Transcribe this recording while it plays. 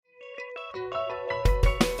Two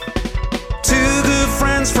good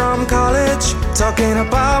friends from college talking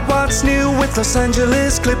about what's new with Los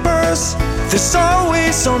Angeles Clippers. There's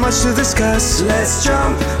always so much to discuss. Let's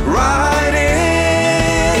jump right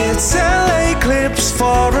in. It's LA Clips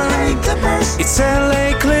Forum. It's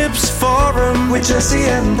LA Clips Forum with Jesse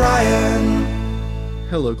and Brian.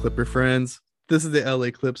 Hello, Clipper friends. This is the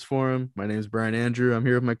LA Clips Forum. My name is Brian Andrew. I'm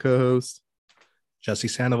here with my co-host Jesse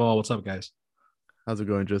Sandoval. What's up, guys? How's it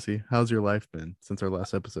going, Jesse? How's your life been since our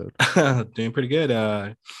last episode? Doing pretty good.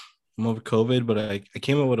 I'm over COVID, but I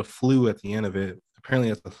came up with a flu at the end of it. Apparently,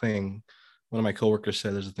 that's a thing. One of my coworkers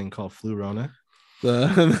said there's a thing called flu Rona.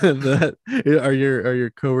 Are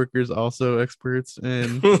your coworkers also experts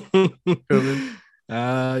in COVID?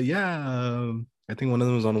 Yeah. I think one of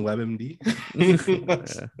them was on WebMD.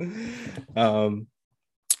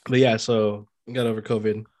 But yeah, so I got over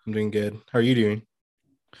COVID. I'm doing good. How are you doing?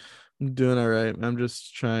 I'm doing all right. I'm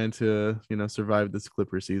just trying to, survive this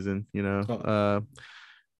Clipper season.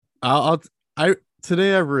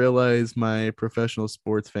 Today I realized my professional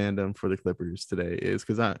sports fandom for the Clippers today is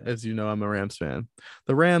because as you know, I'm a Rams fan.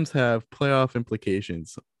 The Rams have playoff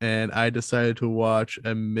implications, and I decided to watch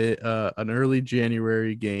an early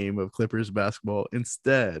January game of Clippers basketball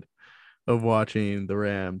instead of watching the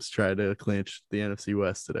Rams try to clinch the NFC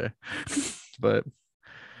West today. But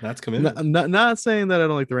that's commitment. Not saying that I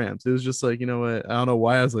don't like the Rams. It was just like, you know what? I don't know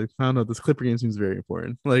why I was like, I don't know. This Clipper game seems very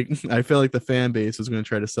important. Like, I feel like the fan base was going to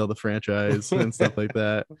try to sell the franchise and stuff like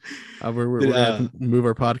that. We're going to move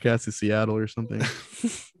our podcast to Seattle or something.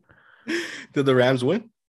 Did the Rams win?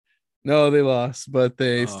 No, they lost, but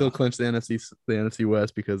they still clinched the NFC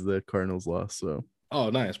West because the Cardinals lost. So,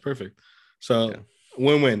 nice, perfect. So,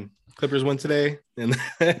 win-win. Clippers win today, and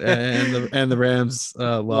the Rams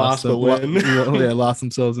lost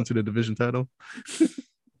themselves into the division title.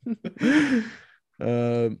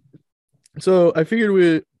 So I figured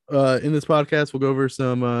we in this podcast we'll go over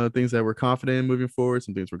some things that we're confident in moving forward,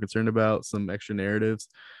 some things we're concerned about, some extra narratives.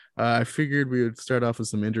 I figured we would start off with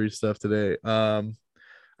some injury stuff today. I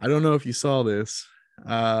don't know if you saw this.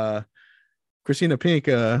 Christina Pink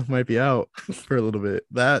might be out for a little bit.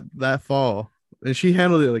 That fall. And she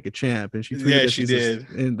handled it like a champ, and she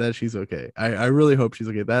tweeted that she's okay. I really hope she's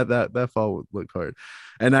okay. That fall looked hard,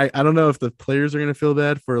 and I don't know if the players are gonna feel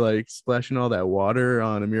bad for like splashing all that water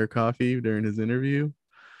on Amir Coffey during his interview,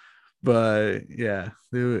 but yeah,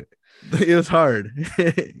 it was hard.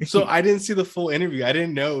 So I didn't see the full interview. I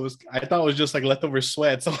didn't know it was. I thought it was just like leftover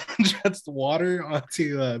sweat. Someone just water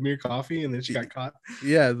onto Amir Coffey, and then she got caught.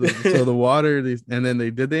 Yeah, so the water, and then they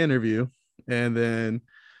did the interview, and then.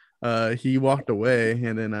 He walked away,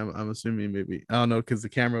 and then I'm assuming maybe I don't know because the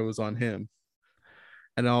camera was on him,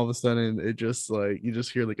 and all of a sudden it just like you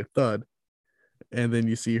just hear like a thud, and then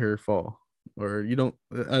you see her fall, or you don't,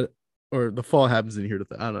 or the fall happens and you hear the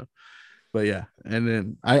thud. I don't know, but yeah, and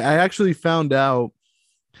then I actually found out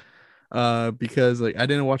because like I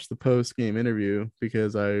didn't watch the post game interview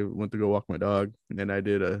because I went to go walk my dog, and then I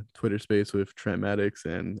did a Twitter space with Trent Maddox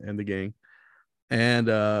and the gang,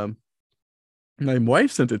 and my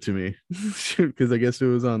wife sent it to me because I guess it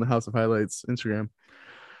was on the House of Highlights Instagram.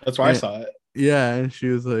 That's why I saw it. Yeah, and she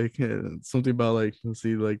was like something about like, let's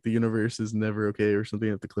see, like the universe is never okay or something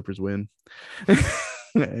if the Clippers win.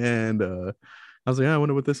 And I was like, I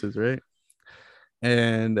wonder what this is, right?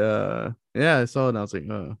 And yeah, I saw it and I was like,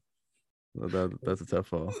 oh, well, that's a tough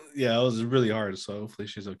fall. Yeah, it was really hard. So hopefully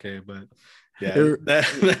she's okay. But yeah,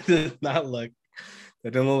 that did not look. It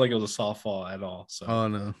didn't look like it was a soft fall at all. So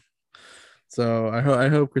no. So I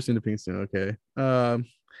hope Christina Pink's doing okay.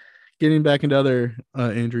 Getting back into other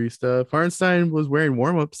injury stuff, Hartenstein was wearing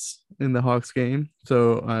warm-ups in the Hawks game.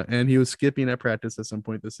 So and he was skipping at practice at some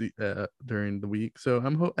point during the week. So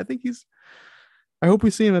I hope we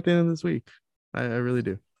see him at the end of this week. I really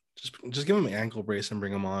do. Just give him an ankle brace and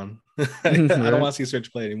bring him on. I don't want to see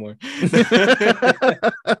Serge play anymore.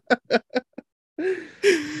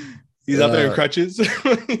 He's out there in crutches.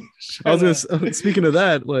 I was gonna speaking of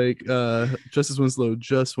that, like Justice Winslow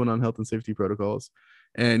just went on health and safety protocols,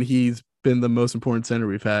 and he's been the most important center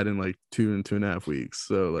we've had in like 2.5 weeks.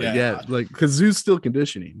 So like like because Zoo's still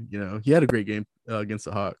conditioning. He had a great game against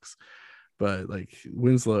the Hawks, but like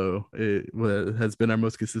Winslow has been our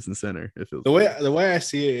most consistent center. It feels the way I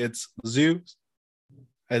see it, it's Zoo,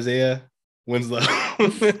 Isaiah, Winslow.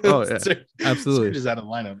 Oh yeah, absolutely. Serge is out of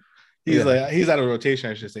lineup. He's out of rotation,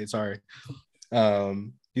 I should say. Sorry.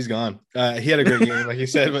 He's gone. He had a great game, like you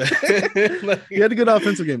said, but he had a good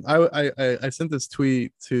offensive game. I sent this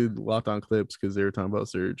tweet to Locked On Clips because they were talking about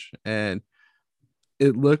Serge, and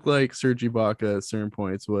it looked like Serge Ibaka at certain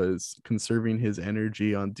points was conserving his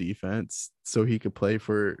energy on defense so he could play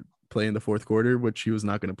for play in the fourth quarter, which he was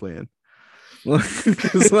not going to play in.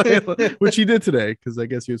 Which he did today, because I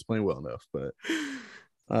guess he was playing well enough. But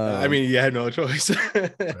I mean, you had no choice.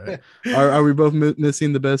 Right. Are we both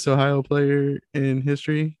missing the best Ohio player in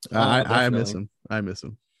history? I miss him. I miss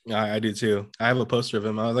him. I do too. I have a poster of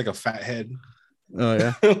him. I was like a fat head. Oh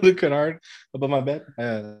yeah, Luke Kennard above my bed.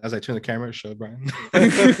 As I turn the camera, show Brian.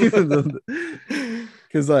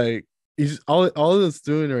 Because like he's all it's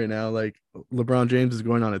doing right now. Like LeBron James is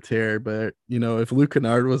going on a tear, but you know, if Luke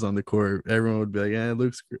Kennard was on the court, everyone would be like, "Yeah,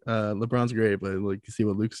 LeBron's great," but like you see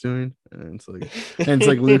what Luke's doing, and it's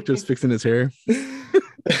like Luke just fixing his hair.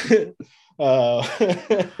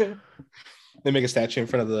 They make a statue in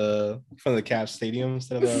front of the Cavs stadium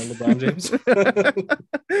instead of LeBron James.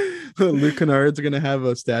 Luke Kennard's gonna have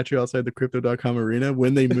a statue outside the Crypto.com arena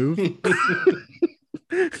when they move.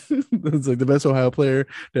 It's like the best Ohio player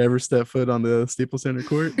to ever step foot on the Staples Center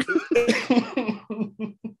court.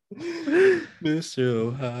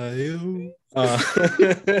 Mr. Ohio.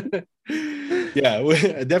 Yeah,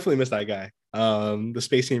 I definitely miss that guy. The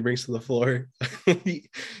spacing he brings to the floor,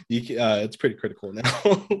 it's pretty critical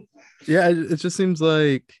now. Yeah, it just seems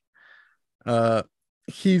like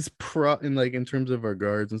he's in terms of our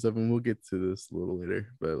guards and stuff, and we'll get to this a little later,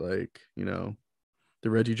 but like, you know, the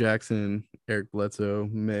Reggie Jackson, Eric Bledsoe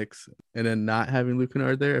mix, and then not having Luke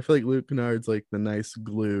Kennard there, I feel like Luke Kennard's like the nice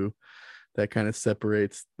glue that kind of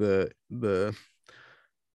separates the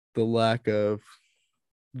lack of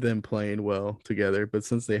them playing well together. But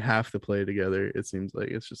since they have to play together, it seems like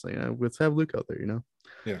it's just like, let's have Luke out there, you know?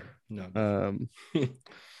 Yeah. No.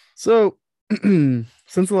 So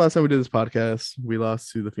since the last time we did this podcast, we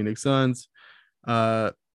lost to the Phoenix Suns.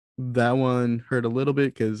 That one hurt a little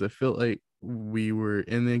bit because I felt like we were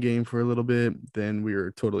in the game for a little bit, then we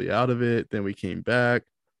were totally out of it, then we came back,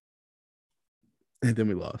 and then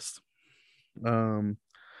we lost.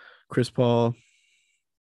 Chris Paul,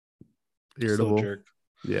 irritable. Jerk.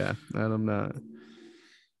 Yeah, I'm not.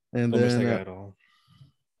 And Don't miss that then guy at all.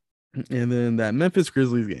 And then that Memphis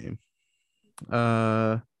Grizzlies game.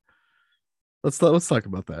 Let's talk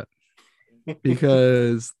about that,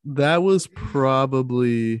 because that was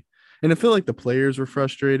probably, and I feel like the players were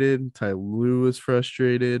frustrated. Ty Lue was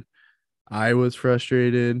frustrated. I was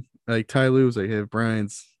frustrated. Like Ty Lue was like, "Hey,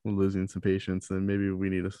 Brian's losing some patience, and maybe we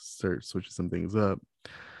need to start switching some things up."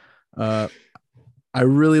 I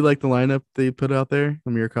really like the lineup they put out there.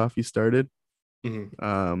 Amir Coffey started.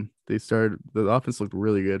 Mm-hmm. The offense looked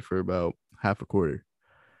really good for about half a quarter,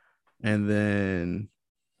 and then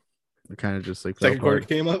it kind of just like second quarter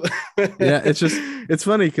came up. Yeah, it's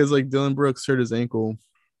funny because like Dylan Brooks hurt his ankle,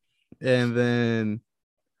 and then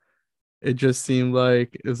it just seemed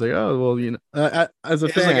like it was like, oh well, you know, as a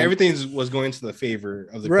fan, like everything was going to the favor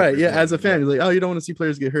of the right. Clippers. Yeah, as a fan, you're like, oh, you don't want to see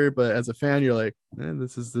players get hurt, but as a fan, you're like,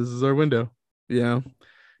 this is our window, you know.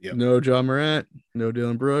 Yep. No John Morant, no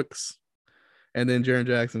Dylan Brooks, and then Jaren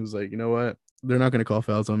Jackson was like, you know what? They're not going to call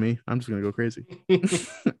fouls on me. I'm just going to go crazy,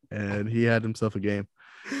 and he had himself a game.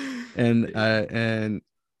 And I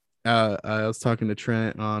was talking to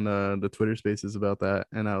Trent on the Twitter Spaces about that,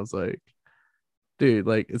 and I was like, dude,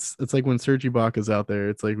 like it's like when Serge Ibaka's out there,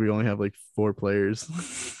 it's like we only have like 4 players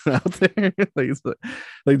out there,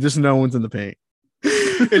 like just no one's in the paint.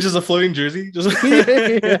 It's just a floating jersey, just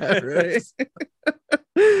yeah, right.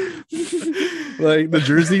 Like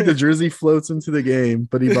the jersey floats into the game,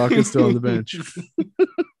 but Ibaka's still on the bench.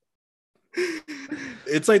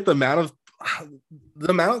 It's like the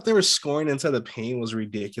amount they were scoring inside the paint was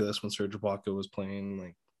ridiculous when Serge Ibaka was playing.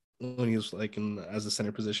 Like when he was like as a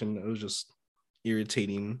center position, it was just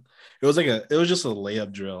irritating. It was just a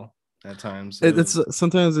layup drill at times.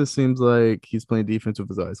 Sometimes it seems like he's playing defense with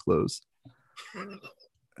his eyes closed.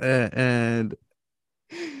 And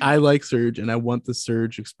I like Serge, and I want the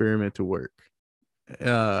Serge experiment to work.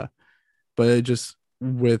 But it just,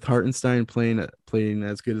 with Hartenstein playing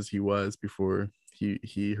as good as he was before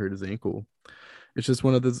he hurt his ankle, it's just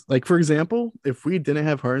one of those, like, for example, if we didn't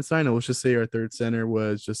have Hartenstein, and let's just say our third center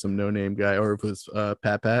was just some no-name guy, or if it was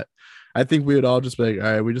Pat, I think we would all just be like,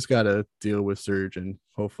 all right, we just got to deal with Serge, and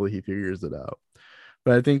hopefully he figures it out.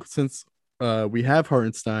 But I think since we have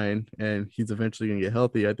Hartenstein and he's eventually going to get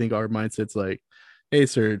healthy, I think our mindset's like, hey,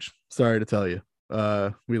 Serge, sorry to tell you,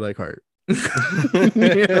 we like Hart. you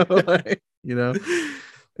know?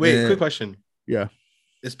 Wait, quick question. Yeah.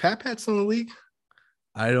 Is Pat still in the league?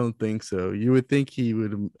 I don't think so. You would think he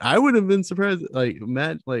would. I would have been surprised, like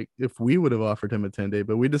Matt, like if we would have offered him a 10-day,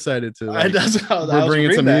 but we decided to. Like, we're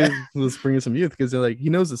bringing some youth. Let's bring in some youth, because they're like, he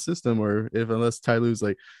knows the system. Or unless Ty Lue's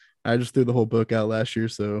like, I just threw the whole book out last year,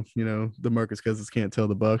 so you know the Marcus Cousins can't tell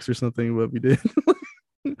the Bucks or something what we did.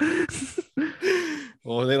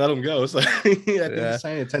 Well, they let him go. So I think Yeah. he's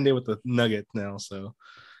signing a 10-day with the Nugget now. So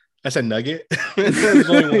I said Nugget. There's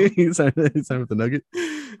only one. He's signed with the Nugget.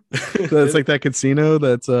 So it's like that casino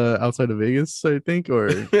that's outside of Vegas, I think, or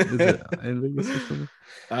is it in Vegas or something?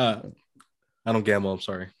 I don't gamble. I'm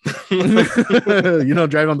sorry. You don't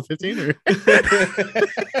drive on the 15 or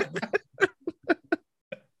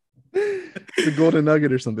the Golden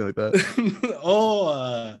Nugget or something like that.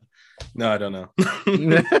 No, I don't know.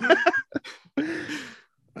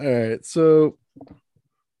 All right, so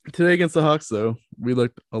today against the Hawks, though, we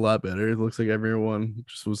looked a lot better. It looks like everyone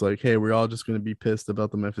just was like, "Hey, we're all just going to be pissed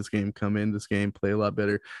about the Memphis game. Come in this game, play a lot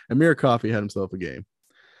better." Amir Coffey had himself a game.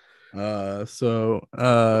 So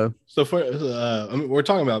for I mean, we're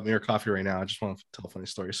talking about Mirror Coffee right now. I just want to tell a funny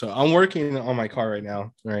story. So I'm working on my car right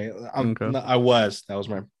now, right? Okay. That was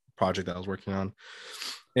my project that I was working on,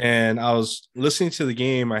 and I was listening to the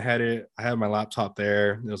game. I had my laptop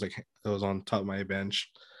there. It was on top of my bench,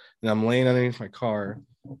 and I'm laying underneath my car,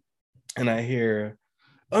 and I hear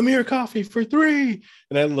Amir Coffee for 3,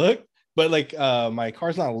 and I look, but like my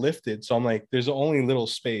car's not lifted, so I'm like, there's only little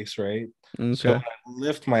space, right? Okay. So when I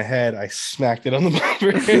lift my head, I smacked it on the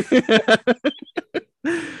bumper.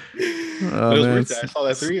 Oh, It was man. worth it. I saw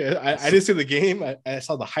that 3. I didn't see the game. I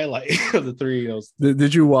saw the highlight of the 3.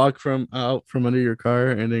 Did you walk from under your car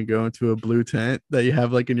and then go into a blue tent that you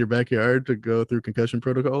have like in your backyard to go through concussion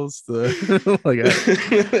protocols? Like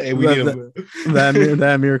hey, we need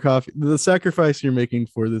that Amir Coffee, the sacrifice you're making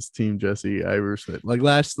for this team, Jesse. I respect. Like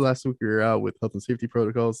last week you were out with health and safety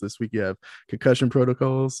protocols. This week you have concussion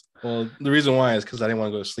protocols. Well, the reason why is because I didn't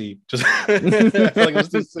want to go to sleep. Just I feel like it was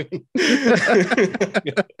too soon.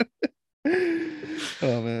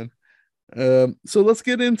 Oh man. So let's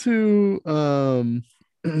get into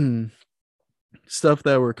stuff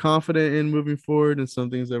that we're confident in moving forward and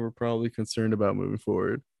some things that we're probably concerned about moving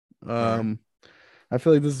forward. I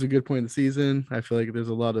feel like this is a good point in the season. I feel like there's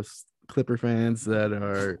a lot of Clipper fans that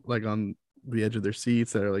are like on the edge of their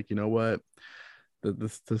seats that are like, you know what,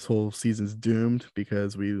 this whole season's doomed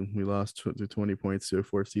because we lost 20 points to a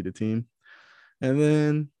 4th-seeded team. And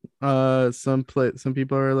then some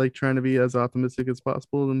people are like trying to be as optimistic as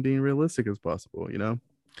possible and being realistic as possible, you know?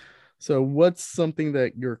 So what's something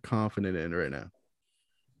that you're confident in right now?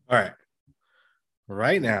 All right.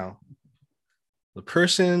 Right now, the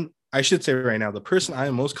person I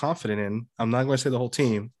am most confident in, I'm not going to say the whole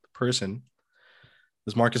team, the person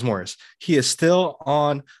is Marcus Morris. He is still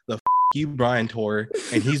on the you Brian tour,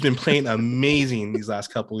 and he's been playing amazing these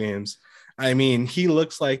last couple games. I mean, he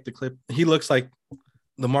looks like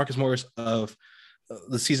the Marcus Morris of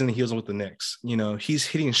the season he was with the Knicks. You know, he's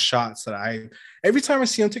hitting shots that every time I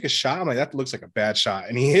see him take a shot, I'm like, that looks like a bad shot.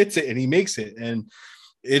 And he hits it and he makes it. And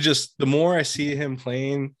it just, the more I see him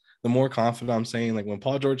playing, the more confident I'm saying, like when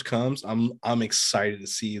Paul George comes, I'm excited to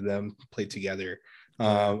see them play together.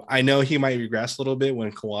 I know he might regress a little bit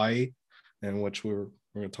when Kawhi, and which we're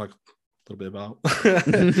going to talk a little bit about.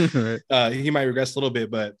 Right. He might regress a little bit,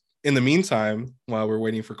 but in the meantime, while we're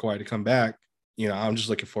waiting for Kawhi to come back, you know, I'm just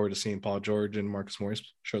looking forward to seeing Paul George and Marcus Morris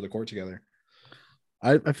share the court together.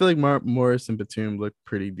 I feel like Morris and Batum look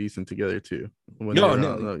pretty decent together too.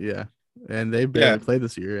 Yeah, and they barely played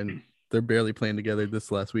this year, and they're barely playing together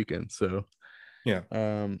this last weekend. So yeah,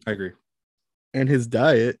 I agree. And his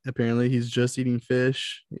diet, apparently, he's just eating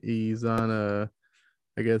fish. He's on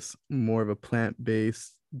I guess more of a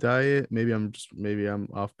plant-based diet. Maybe I'm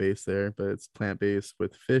off base there, but it's plant-based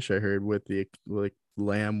with fish. I heard with the like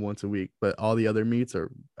lamb once a week, but all the other meats are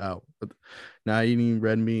out. Not eating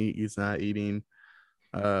red meat. He's not eating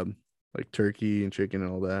like turkey and chicken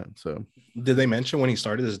and all that. So did they mention when he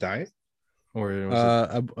started his diet, or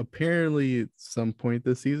was apparently at some point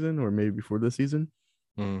this season, or maybe before this season?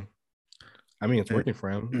 I mean, it's working for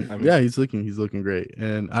him. I mean, yeah, he's looking great,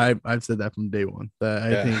 and I've said that from day one that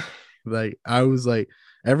I think, like, I was like,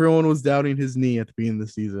 everyone was doubting his knee at the beginning of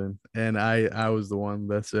the season, and I was the one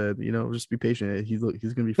that said, you know, just be patient. He's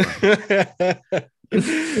gonna be fine.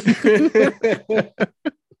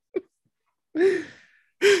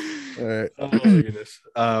 All right. Oh my goodness.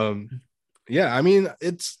 Yeah, I mean,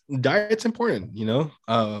 diet's important, you know.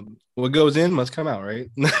 What goes in must come out, right?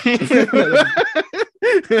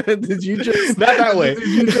 Did you just not that way?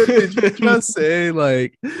 Did you just say,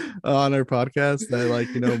 like, on our podcast that, like,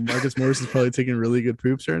 you know, Marcus Morris is probably taking really good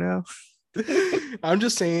poops right now? I'm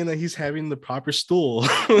just saying that he's having the proper stool.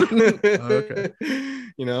 Okay.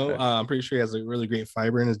 You know, I'm pretty sure he has a really great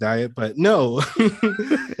fiber in his diet, but no.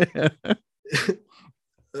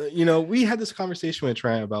 You know, we had this conversation with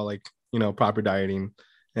Trent about, like, you know, proper dieting,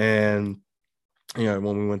 and, you know,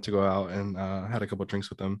 when we went to go out and had a couple of drinks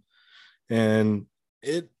with him, and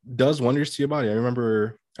it does wonders to your body. I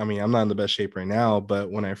remember, I mean, I'm not in the best shape right now,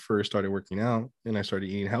 but when I first started working out and I started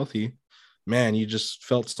eating healthy, man, you just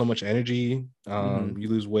felt so much energy. You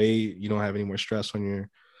lose weight, you don't have any more stress on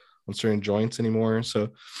certain joints anymore. So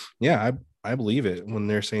yeah, I believe it when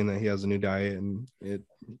they're saying that he has a new diet, and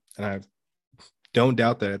I don't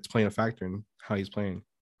doubt that it's playing a factor in how he's playing.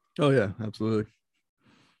 Oh yeah, absolutely.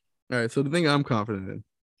 All right, so the thing I'm confident in,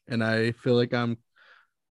 and I feel like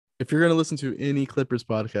if you're going to listen to any Clippers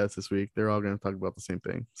podcast this week, they're all going to talk about the same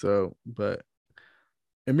thing. So, but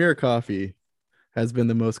Amir Coffey has been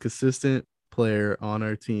the most consistent player on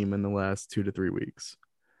our team in the last 2 to 3 weeks.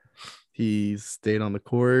 He's stayed on the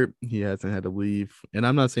court. He hasn't had to leave. And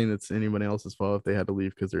I'm not saying it's anyone else's fault if they had to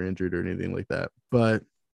leave because they're injured or anything like that. But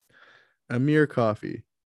Amir Coffey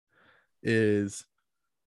is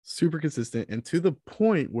super consistent, and to the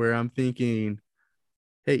point where I'm thinking,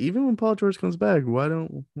 hey, even when Paul George comes back,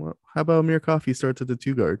 how about Amir Coffey starts at the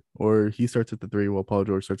 2 guard, or he starts at the 3 while Paul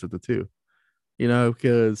George starts at the 2?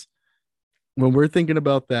 Because when we're thinking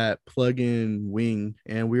about that plug-in wing,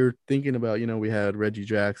 and we were thinking about, we had Reggie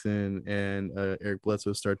Jackson and Eric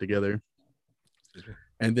Bledsoe start together,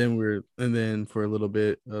 and then for a little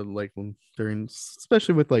bit,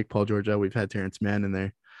 especially with like Paul George out, we've had Terrence Mann in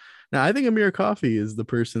there. Now I think Amir Coffey is the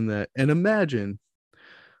person that, and imagine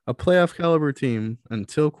a playoff caliber team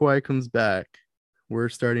until Kawhi comes back, we're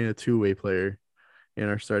starting a 2-way player in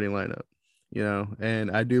our starting lineup, and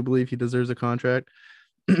I do believe he deserves a contract.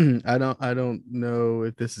 I don't know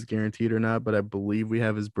if this is guaranteed or not, but I believe we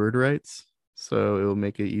have his bird rights, so it will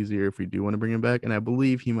make it easier if we do want to bring him back. And I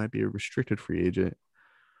believe he might be a restricted free agent,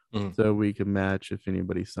 so we can match if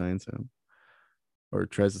anybody signs him or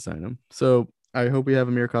tries to sign him. So I hope we have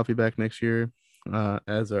Amir Coffey back next year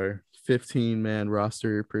as our 15-man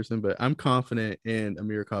roster person, but I'm confident in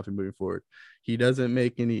Amir Coffey moving forward. He doesn't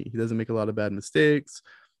make a lot of bad mistakes.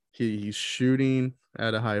 He's shooting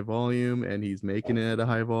at a high volume, and he's making it at a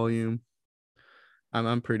high volume.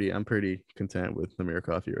 I'm pretty content with Amir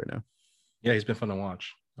Coffey right now. Yeah, he's been fun to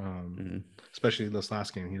watch. Especially this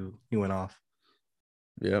last game, he went off.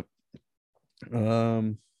 Yep.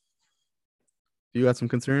 You got some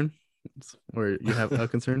concern, or you have a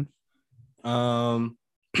concern? I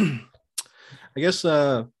guess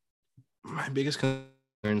my biggest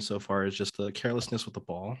concern so far is just the carelessness with the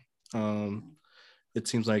ball. It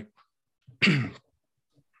seems like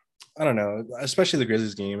I don't know, especially the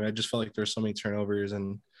Grizzlies game. I just felt like there's so many turnovers,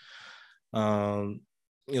 and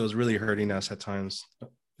it was really hurting us at times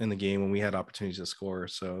in the game when we had opportunities to score.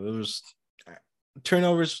 So it was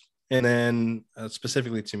turnovers, and then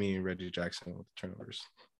specifically to me, Reggie Jackson with the turnovers.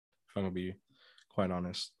 If I'm gonna be quite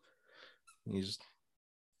honest, it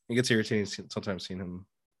gets irritating sometimes seeing him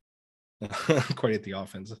coordinate the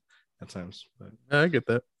offense at times. But I get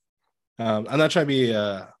that. I'm not trying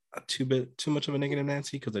to be too much of a negative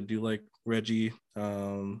Nancy, because I do like Reggie,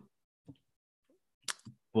 but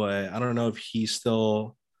I don't know if he's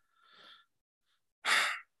still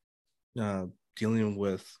dealing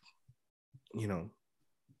with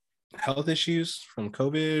health issues from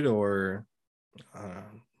COVID, or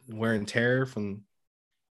wear and tear from,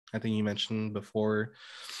 I think you mentioned before,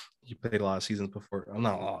 you played a lot of seasons before. Well,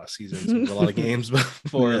 not a lot of seasons, but a lot of games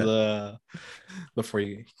before before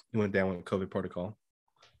you went down with COVID protocol.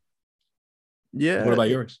 Yeah. What about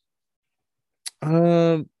yours?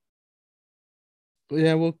 Yeah,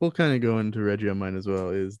 we'll kind of go into Reggie on mine as well.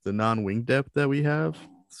 Is the non-wing depth that we have.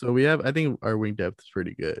 So I think our wing depth is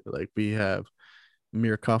pretty good. Like, we have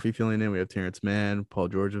Amir Coffey filling in. We have Terrence Mann. Paul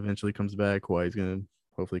George eventually comes back. Kawhi's gonna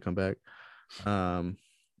hopefully come back.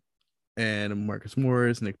 And Marcus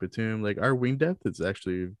Morris, Nick Batum. Like, our wing depth is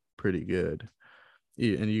actually pretty good.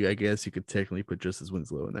 And I guess you could technically put Justice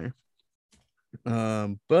Winslow in there.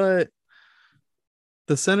 But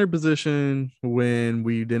the center position, when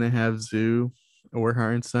we didn't have Zoo or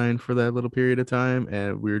Hartenstein for that little period of time,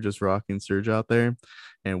 and we were just rocking Serge out there,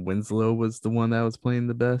 and Winslow was the one that was playing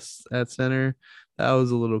the best at center, that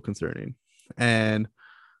was a little concerning. And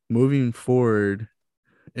moving forward,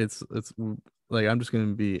 it's like, I'm just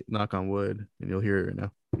gonna be knock on wood, and you'll hear it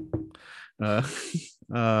right now.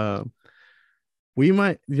 We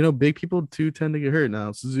might, big people too tend to get hurt.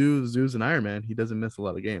 Now Zoo's an Iron Man. He doesn't miss a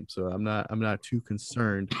lot of games, so I'm not too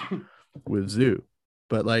concerned with Zoo.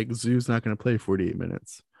 But like, Zoo's not going to play 48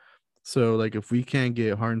 minutes. So like, if we can't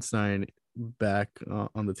get Hartenstein back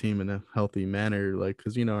on the team in a healthy manner, like,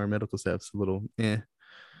 because our medical staff's a little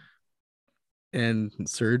and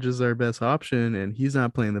Serge is our best option, and he's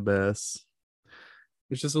not playing the best.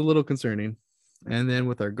 It's just a little concerning. And then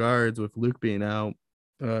with our guards, with Luke being out,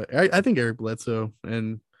 I think Eric Bledsoe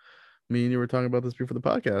and Me and you were talking about this before the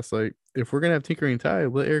podcast. Like, if we're gonna have tinkering Ty,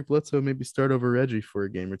 let Eric Bledsoe maybe start over Reggie for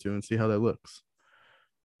a game or two and see how that looks.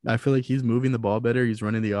 I feel like he's moving the ball better. He's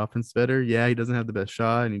running the offense better. Yeah, he doesn't have the best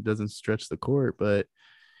shot and he doesn't stretch the court, but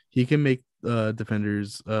he can make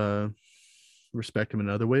defenders respect him in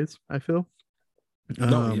other ways, I feel.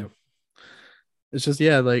 It's just,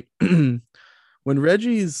 yeah, like when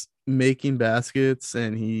Reggie's making baskets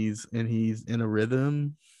and he's in a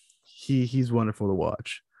rhythm, he's wonderful to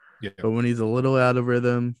watch. Yeah. But when he's a little out of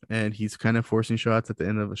rhythm and he's kind of forcing shots at the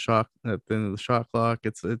end of the shot clock,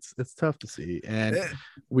 it's tough to see. And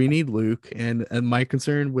we need Luke. And my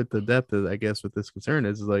concern with the depth is, I guess, with this concern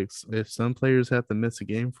is like if some players have to miss a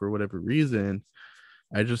game for whatever reason,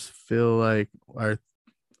 I just feel like our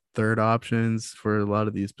third options for a lot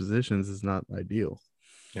of these positions is not ideal.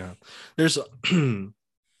 Yeah, there's going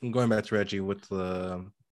back to Reggie with the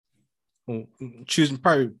choosing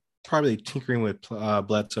probably tinkering with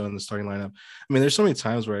Bledsoe in the starting lineup. I mean, there's so many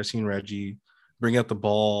times where I've seen Reggie bring up the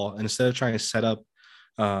ball and instead of trying to set up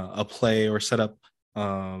a play or set up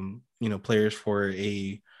players for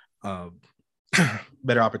a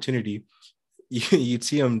better opportunity, you'd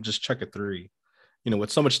see him just chuck a three,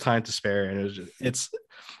 with so much time to spare, and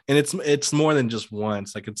it's more than just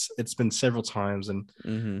once. Like it's been several times,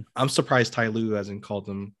 and I'm surprised Ty Lue hasn't called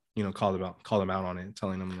him out on it,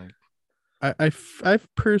 telling him like. I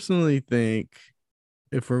personally think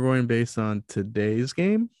if we're going based on today's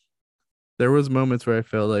game, there was moments where I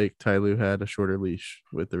felt like Ty Lue had a shorter leash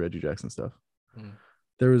with the Reggie Jackson stuff.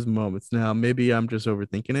 There was moments. Now maybe I'm just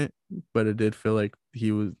overthinking it, but it did feel like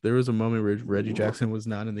there was a moment where Reggie Jackson was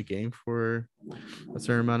not in the game for a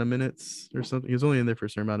certain amount of minutes or something. He was only in there for a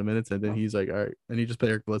certain amount of minutes, and then he's like, all right, and he just put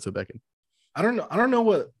Eric Bledsoe back in. I don't know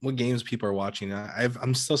what games people are watching.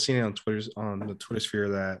 I'm still seeing it on the Twitter sphere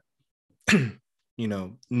that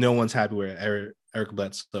no one's happy with Eric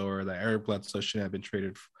Bledsoe, or that Eric Bledsoe shouldn't have been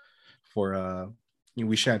traded for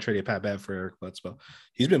we shouldn't have traded Pat Bev for Eric Bledsoe.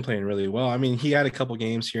 He's been playing really well. I mean, he had a couple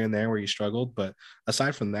games here and there where he struggled, but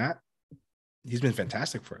aside from that, he's been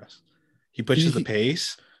fantastic for us. He pushes the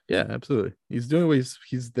pace. Yeah, absolutely. He's doing what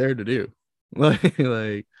he's there to do.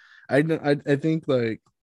 Like I think like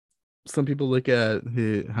some people look at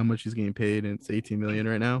how much he's getting paid, and it's $18 million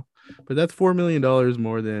right now. But that's $4 million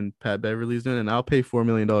more than Pat Beverly's doing, and I'll pay $4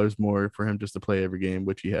 million more for him just to play every game,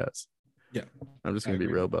 which he has. Yeah, I'm just gonna be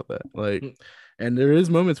real about that. Like, and there is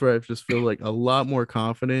moments where I just feel like a lot more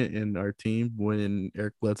confident in our team when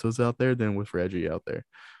Eric Bledsoe's out there than with Reggie out there.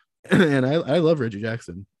 And I love Reggie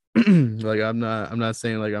Jackson. Like I'm not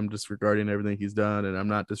saying like I'm disregarding everything he's done, and I'm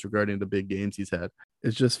not disregarding the big games he's had.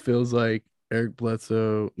 It just feels like Eric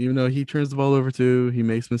Bledsoe, even though he turns the ball over too, he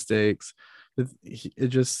makes mistakes. It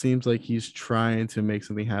just seems like he's trying to make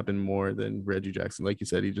something happen more than Reggie Jackson. Like you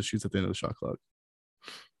said, he just shoots at the end of the shot clock.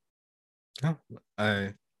 Oh,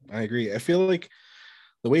 I agree. I feel like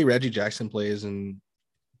the way Reggie Jackson plays, and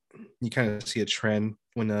you kind of see a trend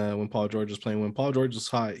when Paul George was playing. When Paul George was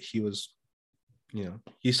hot, he was,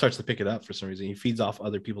 he starts to pick it up for some reason. He feeds off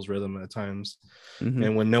other people's rhythm at times.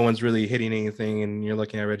 And when no one's really hitting anything and you're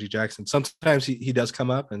looking at Reggie Jackson, sometimes he does come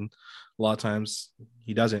up, and a lot of times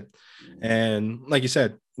he doesn't. And like you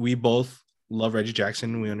said, we both love Reggie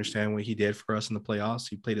Jackson. We understand what he did for us in the playoffs.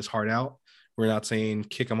 He played his heart out. We're not saying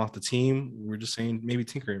kick him off the team. We're just saying maybe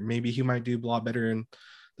tinker. Maybe he might do a lot better in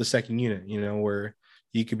the second unit, where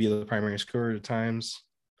he could be the primary scorer at times.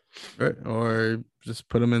 Right. Or just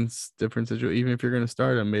put him in different situations. Even if you're going to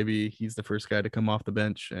start him, maybe he's the first guy to come off the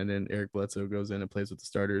bench, and then Eric Bledsoe goes in and plays with the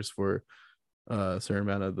starters for a certain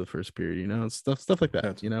amount of the first period, stuff like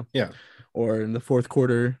that, Yeah. Or in the fourth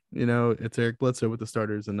quarter, it's Eric Bledsoe with the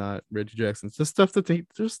starters and not Reggie Jackson. It's just stuff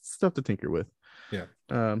to tinker with. Yeah.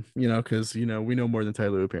 Because we know more than Ty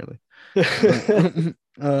Lue apparently.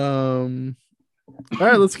 All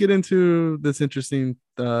right, let's get into this interesting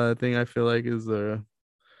thing. I feel like is the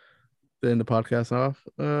end the podcast off.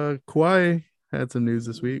 Kawhi had some news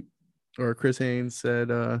this week, or Chris Haynes said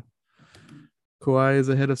Kawhi is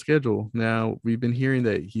ahead of schedule. Now, we've been hearing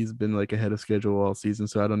that he's been like ahead of schedule all season,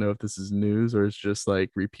 so I don't know if this is news or it's just like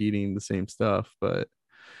repeating the same stuff, but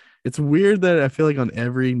it's weird that I feel like on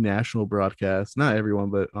every national broadcast, not everyone,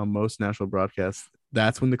 but on most national broadcasts,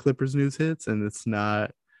 that's when the Clippers news hits, and it's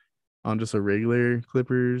not on just a regular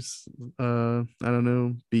Clippers,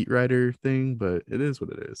 beat writer thing, but it is what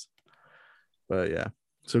it is. But yeah,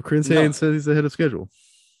 so Chris Haynes says he's ahead of schedule.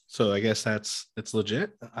 So I guess it's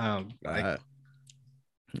legit. I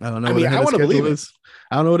don't know. I want to believe it.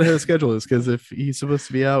 I don't know what ahead of schedule is, because if he's supposed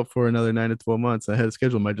to be out for another 9 to 12 months, ahead of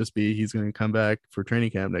schedule might just be he's going to come back for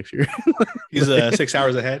training camp next year. He's 6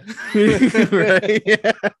 hours ahead. Right?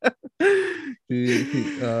 Yeah.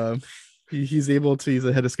 He's able to. He's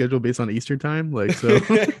ahead of schedule based on Eastern time. Like so.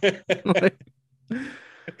 Like,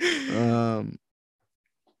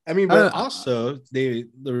 I mean, but also the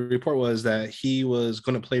report was that he was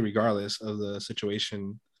going to play regardless of the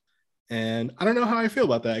situation, and I don't know how I feel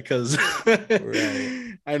about that because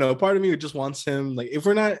right. I know part of me just wants him. Like, if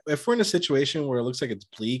we're in a situation where it looks like it's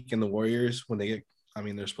bleak, and the Warriors when they get, I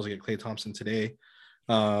mean, they're supposed to get Klay Thompson today.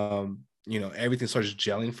 Everything starts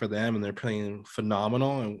gelling for them, and they're playing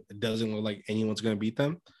phenomenal, and it doesn't look like anyone's going to beat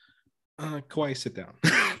them. Kawhi, sit down.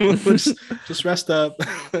 just rest up.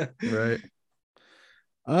 Right.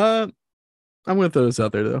 I'm gonna throw this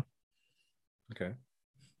out there though. Okay.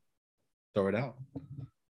 Throw it out.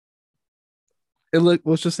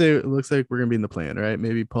 Let's just say it looks like we're gonna be in the plan, right?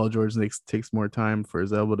 Maybe Paul George takes more time for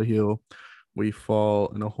his elbow to heal. We fall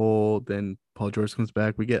in a hole, then Paul George comes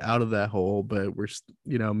back. We get out of that hole, but we're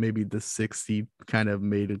maybe the 6th seed kind of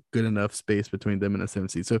made a good enough space between them and the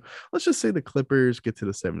 7th seed. So let's just say the Clippers get to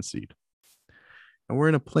the 7th seed, and we're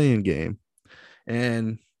in a play-in game,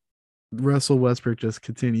 and Russell Westbrook just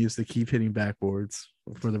continues to keep hitting backboards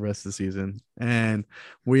for the rest of the season. And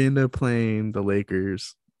we end up playing the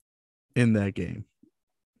Lakers in that game.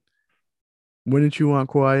 Wouldn't you want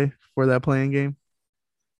Kawhi for that playing game?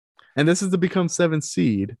 And this is to become 7th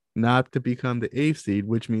seed, not to become the 8th seed,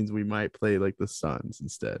 which means we might play like the Suns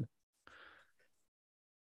instead.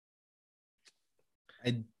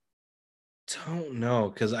 I don't know,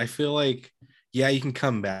 because I feel like, yeah, you can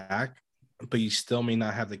come back, but you still may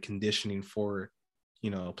not have the conditioning for, a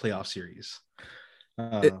playoff series.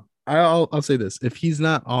 I'll say this: if he's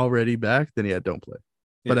not already back, then don't play.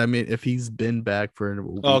 Yeah. But I mean, if he's been back for a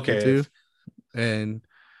week or two, and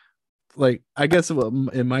like I guess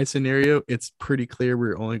in my scenario, it's pretty clear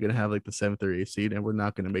we're only going to have like the 7th or 8th seed, and we're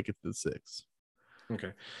not going to make it to the 6th.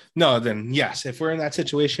 Okay. No, then yes. If we're in that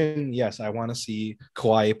situation, yes, I want to see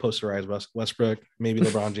Kawhi posterize Westbrook, maybe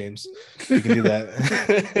LeBron James. You can do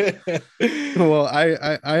that. Well,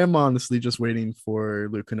 I am honestly just waiting for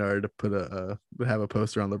Luke Kennard to have a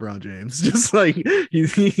poster on LeBron James. Just like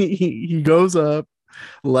he goes up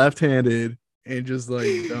left-handed and just like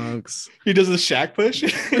dunks. He does the Shaq push.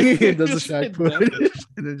 He does the Shaq push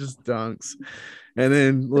and then just dunks. And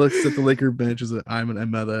then looks at the Laker bench as I'm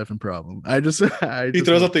another effing problem. He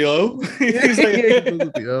throws out the O. He throws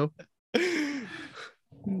out the O.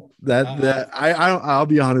 I'll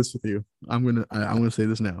be honest with you. I'm gonna say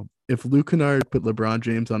this now. If Luke Kennard put LeBron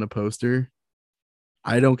James on a poster,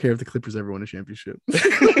 I don't care if the Clippers ever win a championship.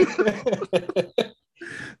 I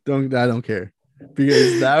don't care,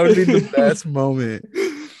 because that would be the best moment.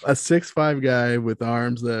 A 6'5" guy with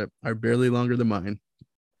arms that are barely longer than mine.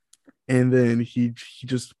 And then he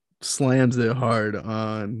just slams it hard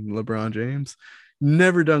on LeBron James.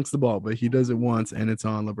 Never dunks the ball, but he does it once, and it's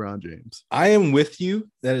on LeBron James. I am with you.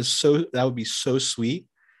 That would be so sweet.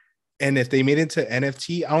 And if they made it to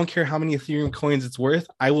NFT, I don't care how many Ethereum coins it's worth,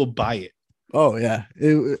 I will buy it. Oh yeah,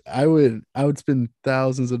 I would spend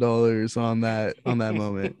thousands of dollars on that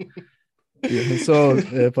moment. Yeah, so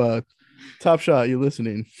if Top Shot, you're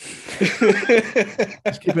listening,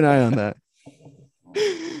 just keep an eye on that.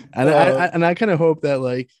 And I kind of hope that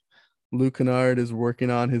like Luke Kennard is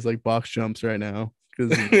working on his like box jumps right now,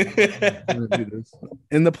 because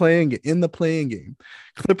in the playing game,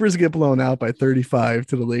 Clippers get blown out by 35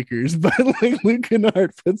 to the Lakers, but like Luke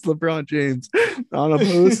Kennard puts LeBron James on a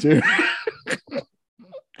poster.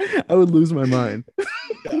 I would lose my mind.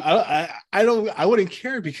 I wouldn't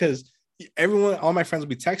care, because all my friends will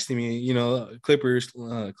be texting me, Clippers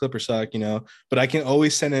suck, but I can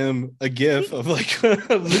always send him a gif of like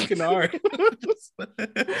Luke Kennard.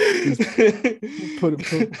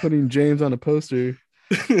 Putting James on a poster.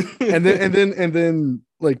 And then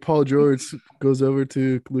like Paul George goes over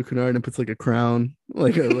to Luke Kennard and puts like a crown,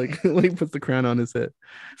 like puts the crown on his head.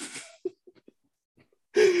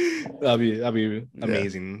 That'd be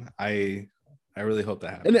amazing. Yeah. I really hope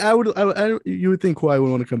that happens. And you would think Kawhi would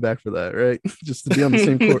want to come back for that, right? Just to be on the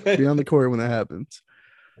same court, be on the court when that happens.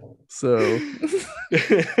 So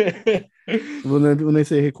when they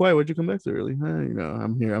say, "Hey, Kawhi, why'd you come back so early?"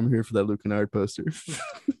 I'm here for that Luke Kennard poster.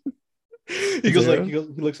 He goes he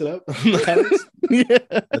looks it up. Yeah,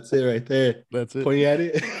 that's it right there. That's it. Pointing at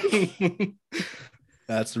it.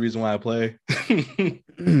 That's the reason why I play.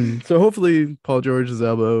 So hopefully Paul George's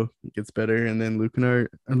elbow gets better, and then Luke Kennard.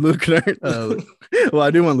 Well,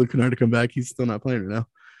 I do want Luke Kennard to come back. He's still not playing right now,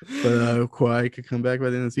 but Kawhi could come back by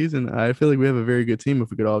the end of the season. I feel like we have a very good team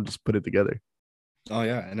if we could all just put it together. Oh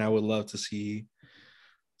yeah, and I would love to see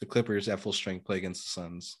the Clippers at full strength play against the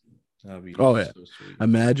Suns. Oh yeah, so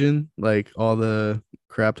imagine like all the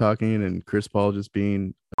crap talking and Chris Paul just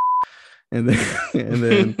being and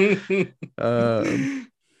then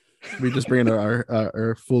we just bring in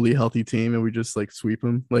our fully healthy team, and we just like sweep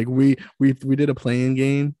them. Like we did a playing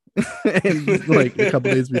game and like a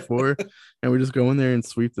couple days before, and we just go in there and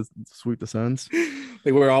sweep the Suns.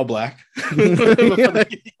 Like we're all black before the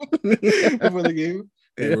game.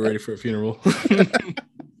 Yeah, we're ready for a funeral.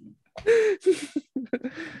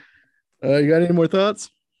 You got any more thoughts?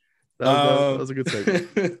 That was a good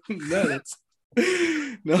segment.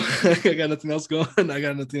 No, I got nothing else going. I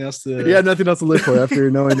got nothing else to. Yeah, nothing else to live for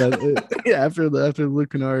after knowing that. After the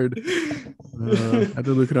Luke Kennard,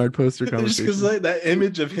 after Luke Kennard poster conversation. Just because like that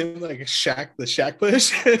image of him like the Shaq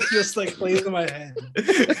push, just like plays in my head.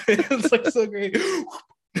 It's like so great.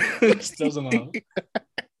 Just does them out.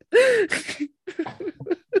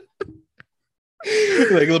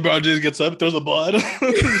 Like LeBron James gets up, throws the ball at him.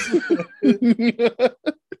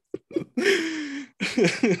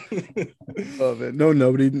 Oh man,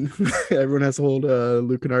 nobody. Everyone has to hold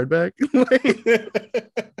Luke Kennard back.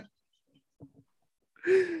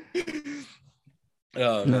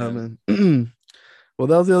 Oh man. Well,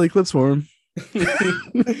 that was the LA Clips Forum.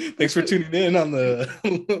 Thanks for tuning in on the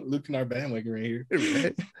Luke Kennard bandwagon right here.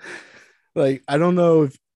 Right? Like, I don't know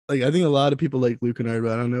if, like, I think a lot of people like Luke Kennard,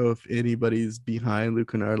 but I don't know if anybody's behind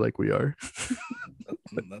Luke Kennard like we are.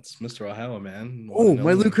 That's Mr. Ohio, man. Oh,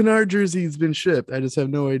 my Luke Kennard jersey's been shipped. I just have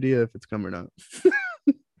no idea if it's come or not.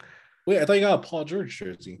 Wait, I thought you got a Paul George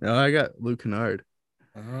jersey. No, I got Luke Kennard.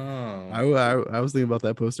 Oh, I was thinking about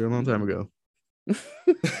that poster a long time ago.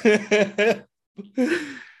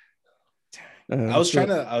 I was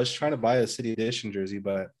trying to buy a City Edition jersey,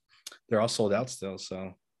 but they're all sold out still.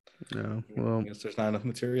 So no, well, I guess there's not enough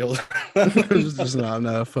material. There's just not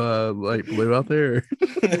enough like blue out there.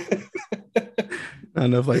 Not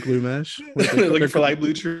enough like blue mesh. Looking for light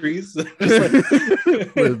blue trees. They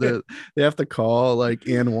have to call like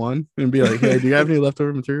Ann One and be like, "Hey, do you have any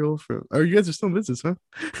leftover material from? Oh, you guys are still in business, huh?"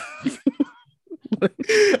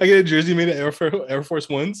 I get a jersey made of Air Force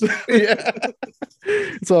Ones. Yeah,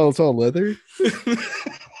 it's all leather.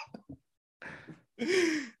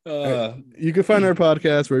 You can find our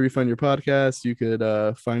podcast wherever you find your podcast. You could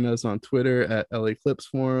find us on Twitter at LA Clips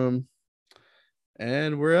Forum,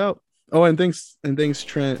 and we're out. Oh, and thanks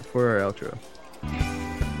Trent for our outro.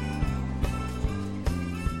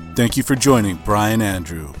 Thank you for joining Brian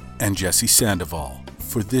Andrew and Jesse Sandoval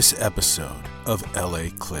for this episode of LA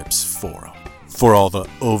Clips Forum. For all the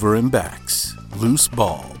over and backs, loose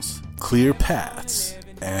balls, clear paths,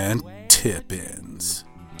 and tip-ins.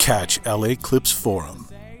 Catch LA Clips Forum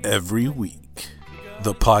every week.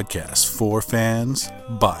 The podcast for fans,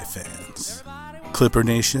 by fans. Clipper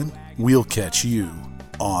Nation, we'll catch you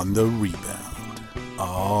on the rebound.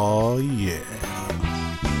 Oh yeah.